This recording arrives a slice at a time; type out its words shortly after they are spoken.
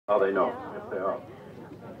Are they not? Yes, they are.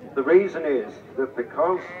 The reason is that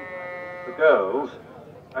because the girls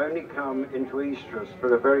only come into estrus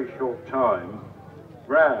for a very short time,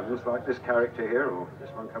 rams, like this character here, or this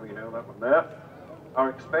one coming in, that one there, are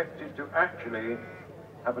expected to actually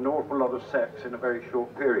have an awful lot of sex in a very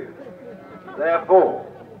short period. Therefore,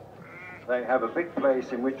 they have a big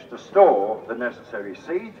place in which to store the necessary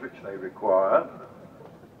seeds which they require,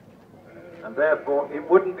 and therefore it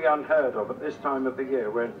wouldn't be unheard of at this time of the year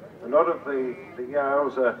when a lot of the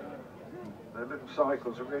yows are, their little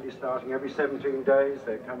cycles are really starting every 17 days,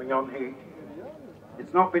 they're coming on heat.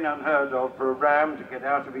 It's not been unheard of for a ram to get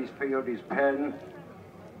out of his field, his pen.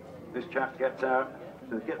 This chap gets out,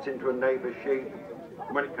 so he gets into a neighbour's sheep.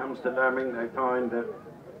 When it comes to lambing, they find that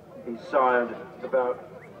he's sired about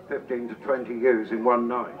 15 to 20 ewes in one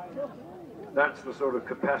night. That's the sort of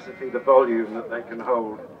capacity, the volume that they can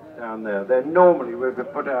hold down there. Then normally we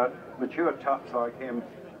would put out mature tups like him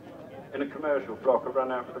in a commercial flock, a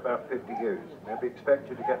run out with about 50 ewes. They'll be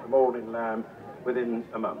expected to get them all in lamb within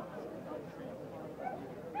a month.